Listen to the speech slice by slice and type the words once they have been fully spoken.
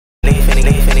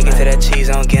that cheese,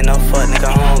 I don't get no fuck, nigga,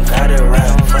 I don't gotta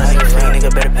rap. Fuck nigga free,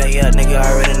 nigga better pay up, nigga,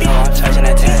 I already know I'm charging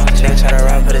that tank. Nigga try to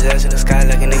rap, put his ass in the sky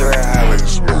like a nigga real high.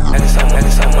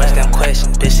 Nigga so much damn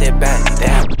questions, bitch sit back,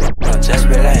 damn, just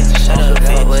relax. Shut up,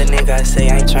 fuck what nigga I say,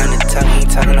 I ain't tryna talk, he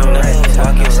ain't talking no rap.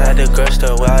 Walk inside the girl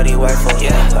store with all these white folks,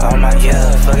 yeah, all my,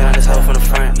 yeah, fucking on this hoe from the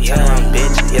front, yeah, I'm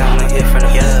bitch, yeah, I'm gonna hit from the,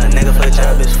 yeah, nigga for a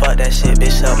job, bitch, fuck that shit,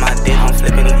 bitch, up my dick, I'm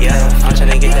flipping it, yeah, I'm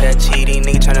tryna get to that cheating,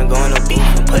 nigga tryna go in the beef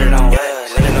and put it on wax.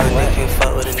 Nigga know nigga can't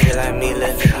fuck with a nigga like me,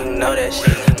 let nigga know that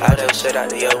shit. I just shit out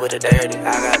the yo with the dirty,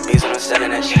 I got beats when I'm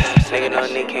selling that shit. Nigga know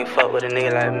nigga can't fuck with a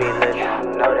nigga like me, let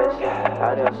nigga know that shit.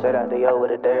 I just shit out the yo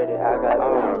with the dirty, I got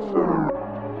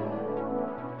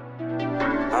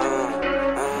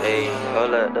hey,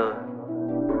 hold up though.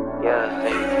 Yeah,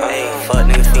 hey, fuck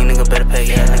nigga fee, nigga better pay,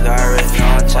 yeah, nigga already know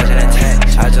I'm charging that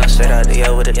tax. I jump straight out the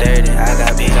yo with the dirty, I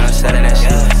got beats when I'm selling that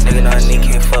shit. Nigga know a nigga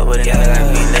can't fuck with a nigga like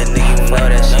me, let nigga know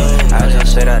that shit. I jump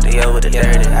straight out the yo with the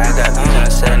dirty, I got beats when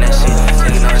I'm selling that shit.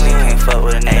 Nigga know a nigga can't fuck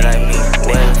with a nigga like me,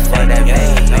 what the fuck that mean?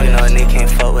 Nigga know a nigga can't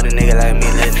fuck with a nigga like me,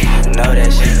 let nigga know that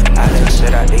shit. I jump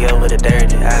straight out the yo with the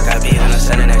dirty, I got beats when I'm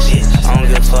selling that shit. I don't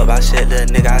give a fuck about shit, little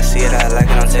nigga, I see it, I like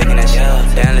it, I'm taking that shit.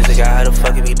 Damn, LazyGod, how the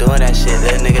fuck you be doing that shit,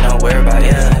 little nigga don't worry about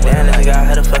it. Damn, LazyGod,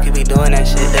 how the fuck you be doing that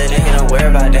shit, little nigga don't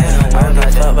worry about that. I don't give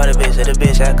a fuck about the bitch, the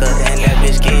bitch act up, and that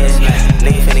bitch get smacked.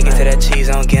 Nigga finna get to that cheese,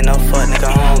 I don't get no fuck,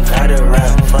 nigga, I don't gotta rap.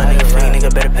 Fuck nigga free,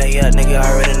 nigga better pay up, nigga, I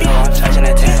already know I'm charging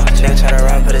that tank. Nigga try to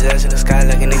rap, put his ass in the sky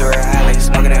like a nigga real high, like he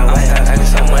smoking that wax. I get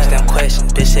so much damn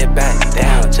questions, bitch sit back,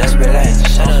 down, just relax.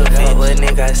 Shut up, fuck what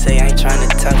nigga I say, I ain't tryna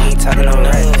talk, he ain't talking no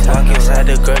rap. Walk inside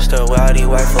the girl store with all these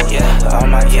white folks, yeah, all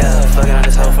my, yeah, fucking on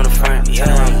this hoe from the front, yeah,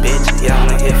 I'm bitch, yeah, I'm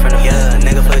gonna hit from the, yeah,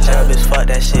 nigga for a job, bitch, fuck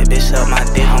that shit, bitch, up my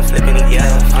dick, I'm flipping it, yeah,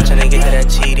 I'm tryna get to that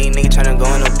cheating, nigga tryna go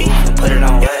in the beef and put it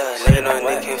on wax. Nigga know a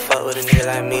nigga can't fuck with a nigga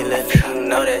like me, let nigga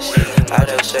know that shit. I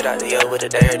just shit out the yo with the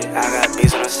dirty, I got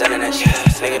beats when I'm selling that shit.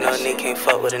 Nigga know a nigga can't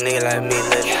fuck with a nigga like me,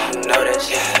 let nigga know that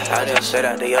shit. I just shit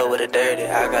out the yo with the dirty,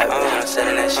 I got beats when I'm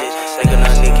selling that shit. Nigga know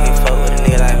a nigga can't fuck with a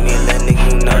nigga like me, let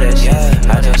nigga know that shit.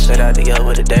 I just shit out the yo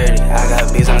with the dirty, I got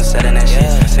beats when I'm selling that shit.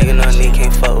 Nigga know a nigga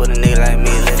can't fuck with a nigga like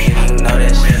me, let nigga know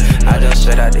that shit. I just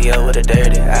shit out the yo with the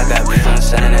dirty, I got beats when I'm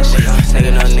selling that shit.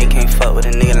 Nigga know a nigga can't fuck with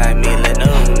a nigga like me, let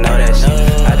nigga know that shit.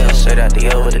 I just straight out the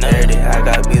yo with the dirty, I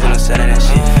got beats when I'm selling that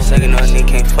shit. Nigga know a nigga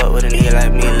can't fuck with a nigga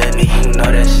like me, let nigga know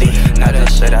that shit. I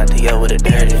just straight out the yo with the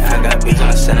dirty, I got beats when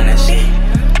I'm selling that shit.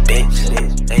 Bitch,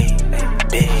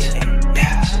 bitch,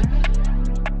 yeah.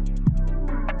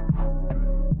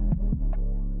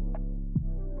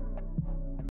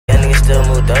 Still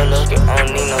move Dolo, I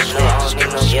don't need no shit,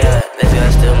 yeah,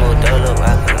 LazyGod still move Dolo,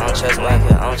 I don't trust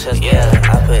Michael, I don't trust, yeah,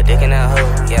 I put dick in that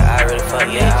hoe, yeah, I already fuck,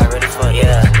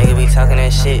 yeah, nigga be talking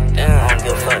that shit, damn, I don't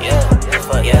give a fuck,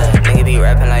 yeah, nigga be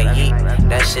rapping like yeet,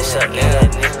 that shit suck, yeah,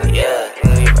 nigga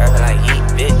be rapping like yeet,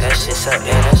 bitch, that shit suck,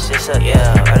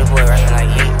 yeah, Roddy boy rapping like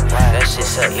yeet, that shit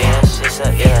suck,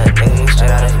 yeah, nigga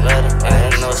straight out of Florida,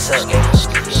 and you know what's up, yeah,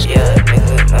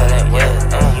 nigga know that,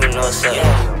 yeah, you know what's up,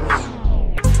 yeah.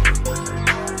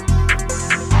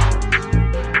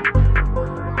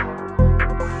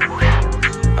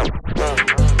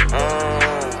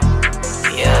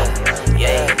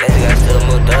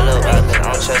 Dolo, I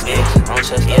don't trust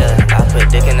niggas, yeah, I put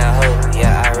dick in that hoe,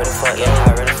 yeah, I already fuck,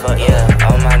 yeah,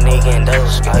 all my niggas getting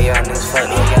dosed, all y'all niggas fuck,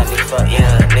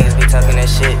 yeah, niggas be talking that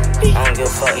shit, I don't give a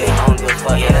fuck, yeah,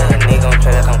 nigga gon'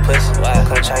 play like I'm pussy,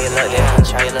 come try your luck,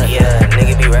 yeah,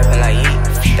 nigga be rapping like yeet,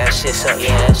 that shit suck,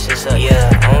 yeah,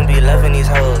 I don't be loving these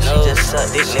hoes, she just suck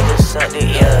dick,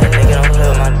 yeah, nigga don't play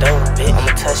with my dope,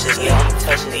 I'ma touch this, yeah,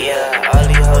 all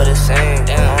these hoes the same,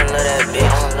 I don't love that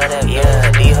bitch, yeah,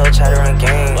 these hoes try to run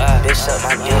game, bitch suck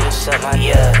my dick,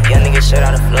 yeah, nigga straight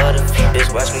out of Florida,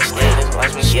 bitch watch me stick,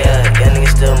 yeah, nigga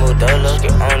still move Dolo,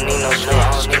 I don't need no shit,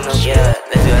 yeah,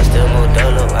 LazyGod still move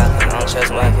Dolo, I don't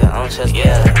trust Michael, I don't trust,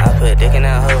 yeah, I put dick in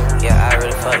that hoe, yeah, I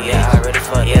already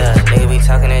fuck, yeah, nigga be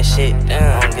talking that shit,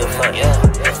 damn, I don't give a fuck,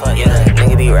 yeah,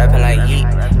 nigga be rapping like yeet,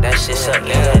 that shit suck,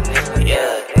 yeah, nigga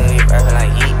be rapping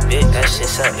like yeet, bitch, that shit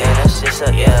suck,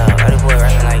 yeah, Roddy boy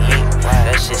rapping like yeet,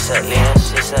 that shit suck, yeah,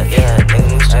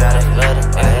 nigga straight out of Florida,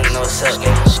 and you know what's up,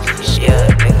 yeah,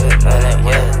 nigga know that,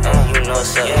 yeah, you know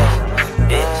what's up,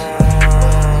 bitch,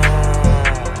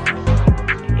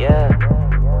 yeah.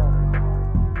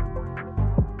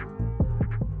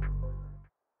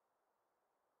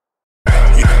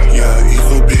 Yeah,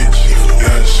 evil bitch,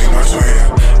 yeah, she my twin,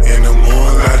 in the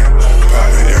moonlight,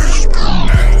 poppin' every,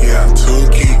 yeah, too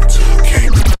geek,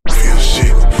 can't feel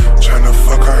shit, tryna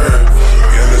fuck her,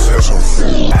 yeah, let's have some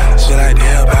fun. She like the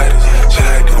hell bodies, she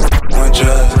like the one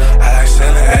drugs, I like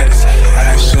selling addicts, I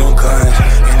like shooting guns,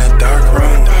 in the dark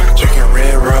room,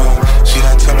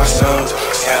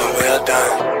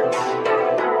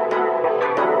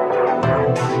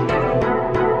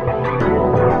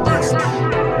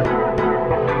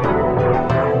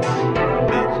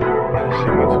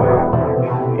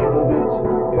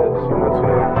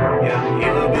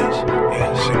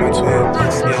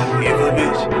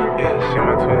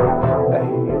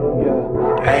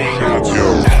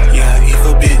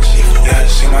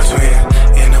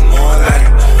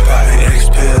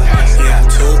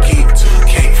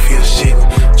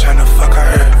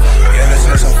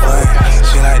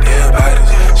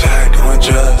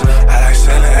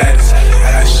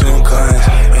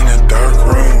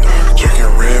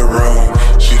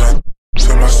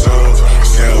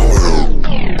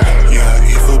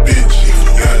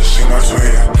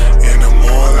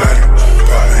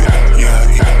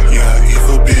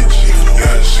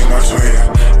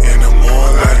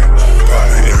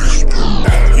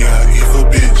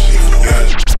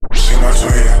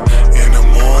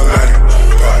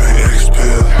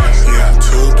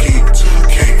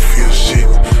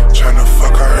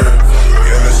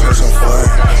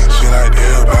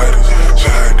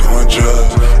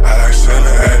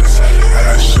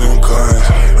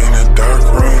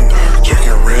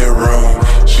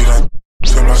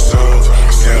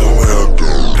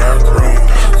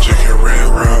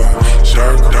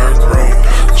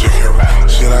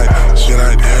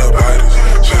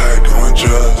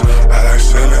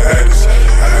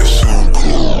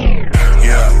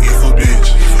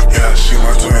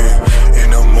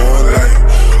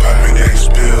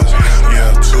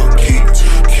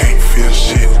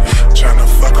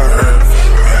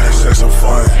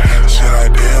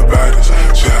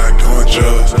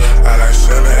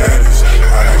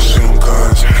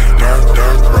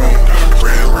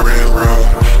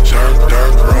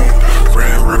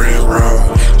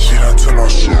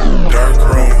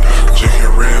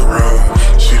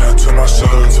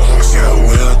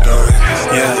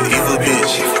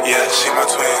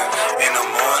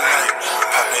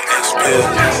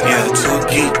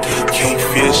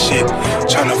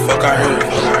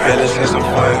 have some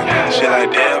fun. Shit like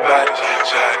dead bodies,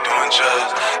 shit like doing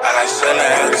drugs. I like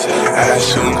selling addicts, I like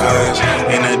shooting guns.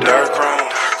 In a dark room,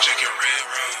 drinking red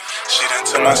rum. She done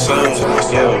to my soul,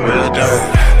 yeah, real done.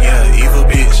 Yeah, evil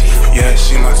bitch, yeah,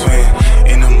 she my twin.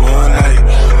 In the moonlight,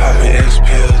 poppin' X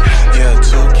pills. Yeah,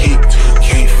 too geek,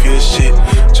 can't feel shit.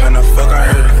 Tryna fuck on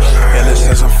her, yeah, let's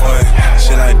have some fun.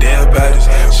 Shit like dead bodies,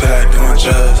 shit like doing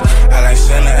drugs. I like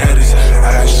selling addicts,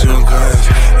 I like shooting guns.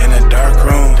 In a dark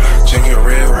room, drinking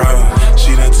red rum.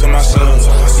 She done to my soul,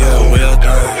 yeah, well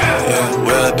done. Yeah,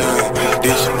 well done,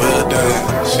 bitch, well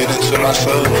done. She done to my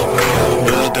soul,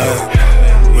 well done.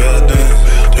 Well done,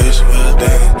 bitch, well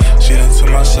done. She done to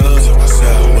my soul,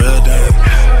 yeah, well done.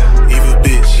 Evil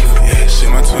bitch, yeah, she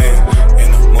my twin.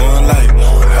 In the moonlight,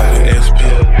 poppin' X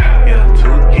pill. Yeah,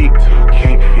 too geek,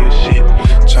 can't feel shit.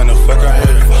 Tryna fuck on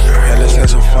her, yeah, let's have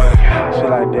some fun. She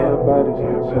like dead bodies,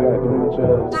 she like doing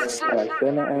drugs. I like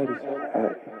selling addicts,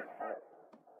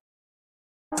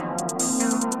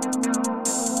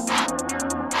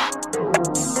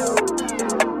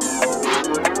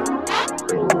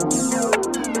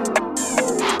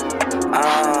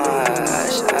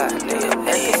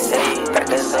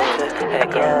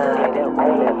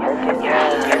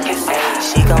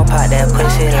 She gon' pop that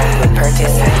pussy like a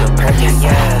Krxxk,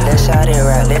 yeah. Let's shout it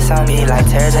right, let's on me like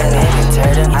turtle.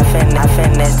 I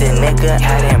finesse the nigga,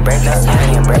 I didn't break us,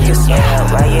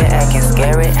 yeah. Why you acting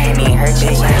scary? Ain't even hurt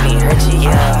you,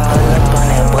 yeah. Pull up on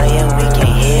that boy, yeah, we can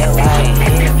hit right,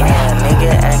 yeah.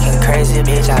 Nigga acting crazy,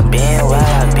 bitch, I been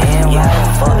wild,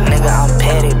 Fuck nigga, I'm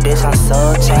petty, bitch, I'm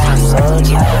soldier,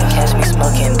 Catch me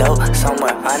smoking dope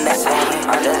somewhere on that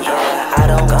island, yeah. I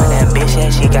don't go that bitch, yeah,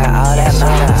 she got all that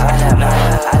money.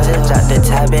 I just dropped the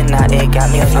tab and now it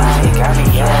got me flying,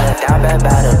 yeah. Down bad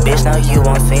by the bitch, no, you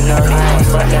won't see no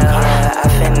yeah. I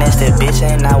finessed the bitch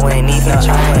and I wouldn't even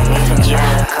try,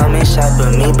 yeah. Come and shop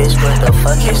with me, bitch, what the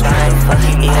fuck is mine,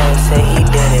 yeah. Say he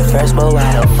did it first, but why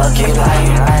the fuck you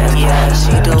lying, yeah.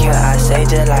 She do what I say,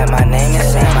 just like my name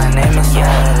is,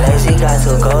 yeah. LazyGod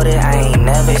too golden, I ain't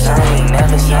never seen, yeah.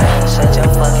 Shut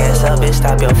your fuck ass up, bitch,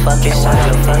 stop your fucking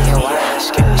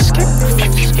skip,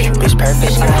 bitch,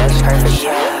 perfect, that's perfect,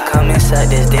 yeah. Come and suck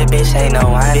this dick, bitch, ain't no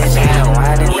whining,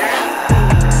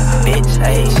 bitch,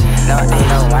 ayy, no, ain't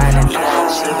no whining,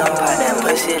 she gon' pop that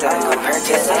pussy like a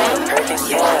Krxxk,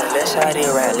 yeah. Let's shout it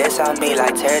right, let's on me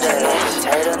like turtle,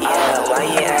 yeah. Why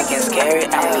you acting scary?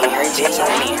 I ain't hurt you,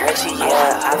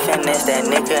 yeah. I finesse that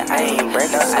nigga, I ain't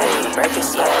break us, yeah.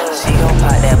 She gon'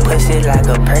 pop that pussy like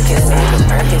a Krxxk,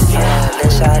 yeah.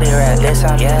 Let's shout it right, let's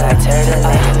on me like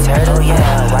turtle,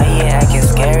 yeah. Why you acting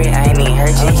scary? I ain't even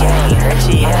hurt you,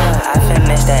 yeah. I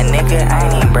finesse that nigga, I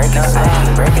ain't even break us, pop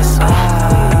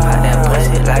that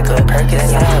pussy like a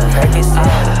Krxxk, yeah.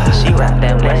 She rock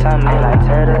that pussy on me like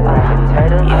turtle,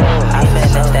 yeah. I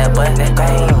finesse that butt, nigga, I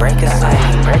ain't break us, yeah. I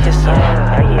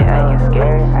ain't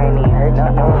scared, I ain't even hurt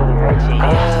you, yeah.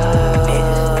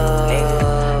 Nigga,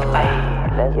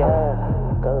 let's go.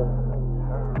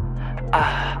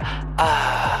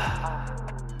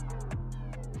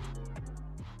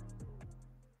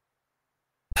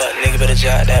 Fuck nigga better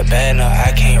drop that bad, no,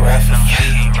 I can't rap for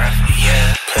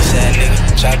yeah. Pussy that nigga,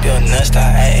 drop your nuts,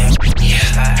 start acting,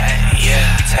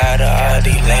 yeah. Tired of all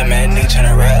these lame ass niggas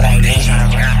tryna rap like me,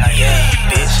 yeah.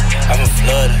 Bitch, I'm from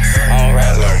Florida, I don't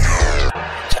rap like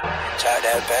drop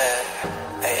that bad,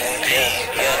 yeah.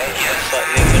 Fuck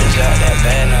nigga better drop that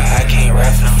bad, no, I can't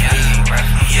rap for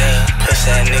yeah.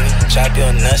 Pussy that nigga, drop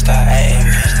your nuts, start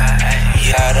acting,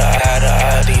 tired of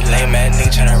all these lame ass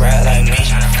niggas tryna rap like me,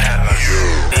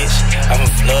 bitch, I'm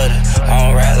from Florida, I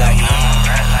don't rap like you.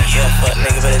 Yeah, fuck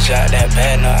nigga better drop that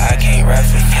bad, no, I can't rap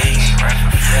for you.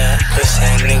 Yeah, pussy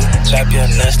that nigga, drop your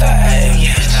nuts, start acting,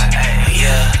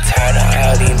 yeah. Tired of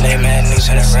all these lame ass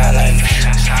niggas tryna rap like me.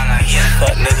 Yeah,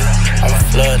 fuck nigga, I'm from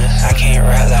Florida, I can't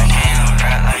rap like you.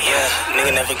 Yeah,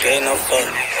 nigga never gave no fuck,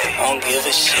 I don't give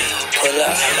a shit. Pull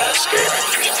up, I got a skirt.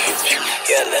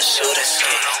 Yeah, let's shoot a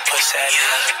skit. Pussy that nigga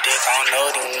on the dick, I don't know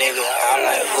these niggas. I'm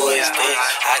like, who is this?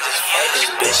 I just fuck this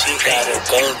bitch, you gotta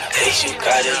go, bitch, you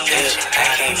gotta bitch. I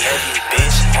can't love you,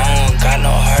 bitch. I don't got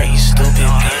no heart, you stupid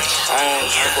bitch. I don't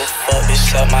give a fuck, bitch,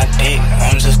 suck my dick.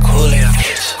 I'm just coolin',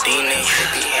 bitch. These niggas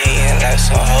be hating like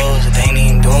some hoes, they ain't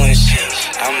even doing shit.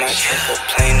 I might take a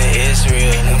plane to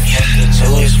Israel and fuck the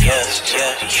Jewish bitch,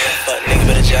 yeah. Fuck nigga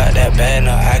better drop that bad,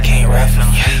 no, I can't rap for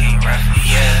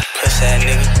yeah. Pussy that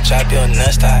nigga, drop your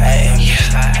nuts, start acting,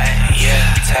 yeah.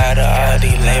 Tired of all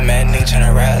these lame ass niggas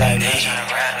tryna rap like me,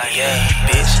 yeah.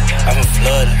 Bitch, I'm from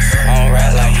Florida, I don't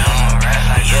rap like you.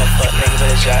 Yeah, fuck nigga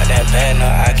better drop that bad, no,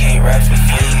 I can't rap for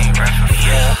you.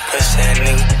 Yeah, pussy that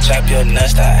nigga, drop your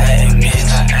nuts, start acting,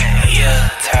 yeah.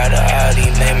 Tired of all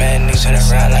these lame ass niggas tryna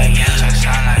rap like you.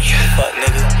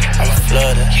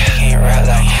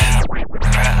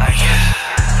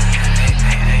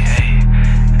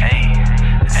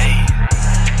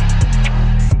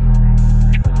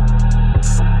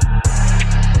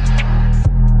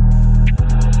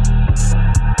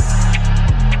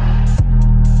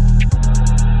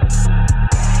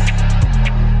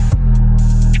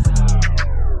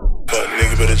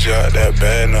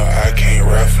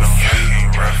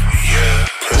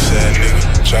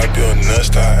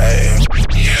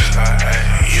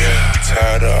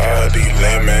 these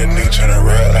lame ass niggas tryna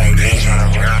rap like me.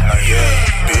 Yeah,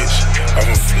 bitch, I'm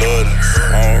from Florida,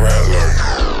 I don't rap like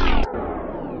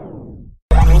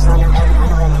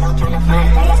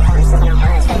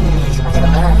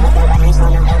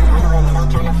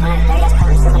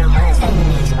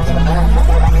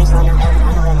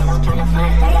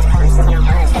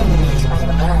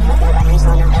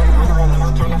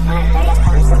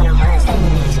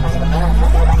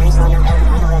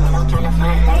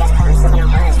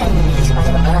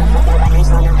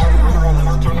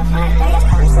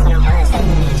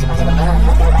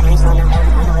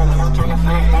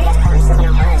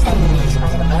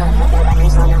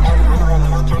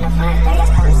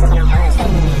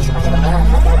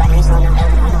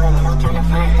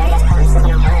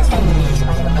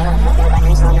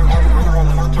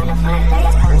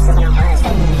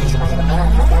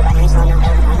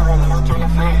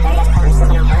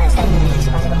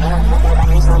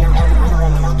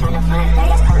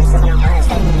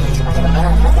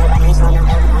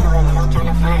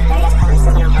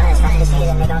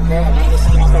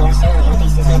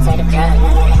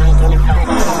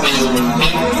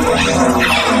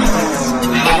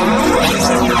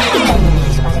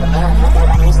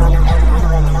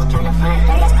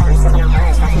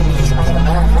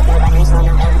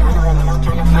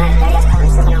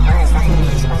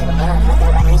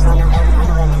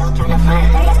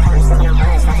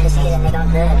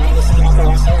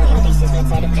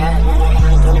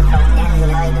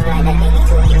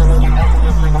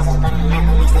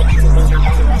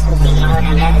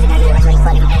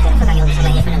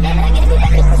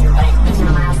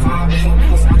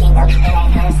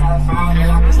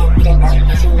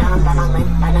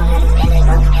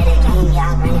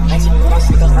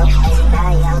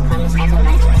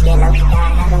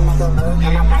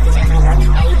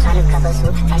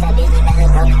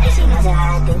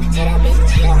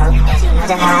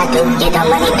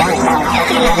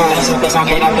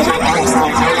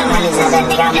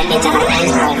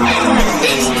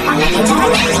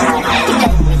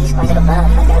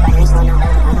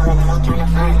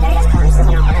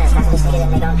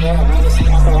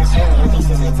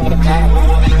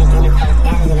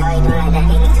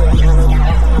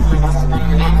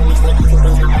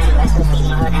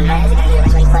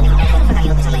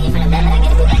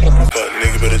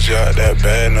Drop that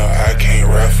bad, no, I can't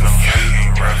rap for free.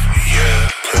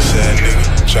 Yeah, pussy that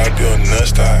nigga, drop your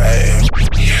nuts, start acting.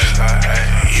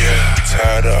 Yeah,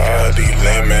 tired of all these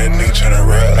lame ass niggas tryna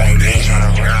rap like me.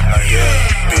 Yeah,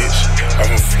 bitch,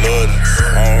 I'm from Florida,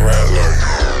 I don't rap like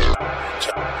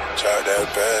drop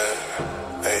that bad.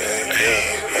 Hey,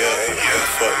 yeah,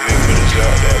 fuck nigga, better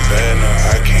drop that bad, no,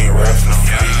 I can't rap for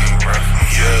free.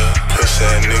 Yeah, pussy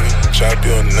that nigga, drop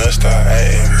your nuts, start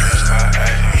acting.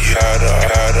 Tired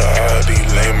of all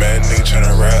these lame ass niggas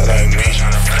tryna rap like me.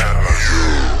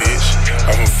 Bitch,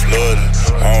 I'm from Florida,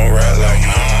 I don't rap like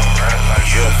you.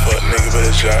 Yeah, fuck nigga,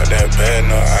 better drop that bad,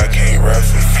 no, I can't rap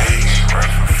for free.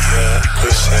 Yeah,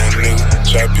 pussy ass nigga,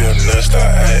 drop your nuts,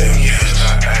 start acting.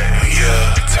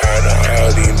 Yeah, tired of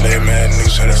all these lame ass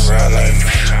niggas tryna rap like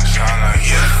me.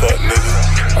 Yeah, fuck nigga,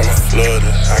 I'm from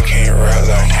Florida, I can't rap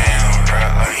like you.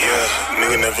 Yeah,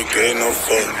 nigga never gave no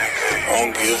fuck, I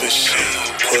don't give a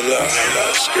shit. Pull up,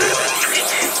 like skirt.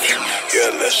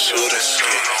 Yeah, let's shoot a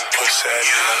skit. Pussy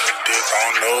ass on the dick, I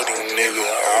don't know these niggas.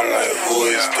 I'm like, who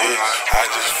is this? I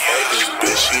just fuck this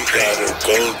bitch, she gotta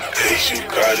go. Bitch, you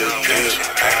got a bitch.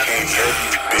 I can't love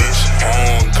you, bitch. I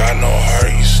don't got no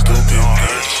heart, you stupid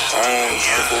bitch. I don't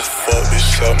give a fuck, bitch,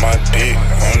 suck my dick.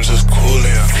 I'm just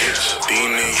coolin', bitch. These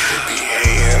niggas be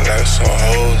hating like some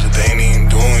hoes, they ain't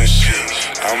even doing shit.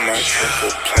 I might take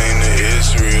a plane to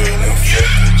Israel and fuck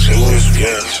the Jewish,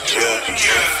 yeah.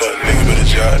 Fuck nigga, better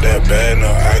drop that bad, no,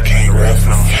 I can't rap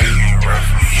for free.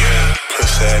 Yeah,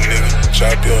 pussy ass nigga,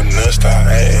 drop your nuts, start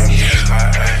acting.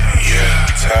 Yeah,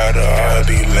 tired of all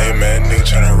these lame ass niggas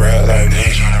tryna rap like me.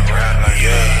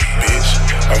 Yeah, bitch,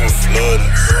 I'm from Florida,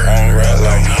 I don't rap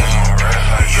like you.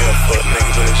 Yeah, fuck nigga,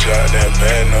 better drop that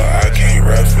bad, no, I can't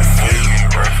rap for free.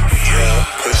 Yeah,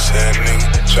 pussy ass nigga,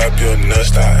 drop your nuts,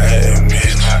 start acting,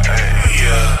 bitch.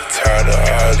 Yeah, tired of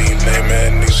all these lame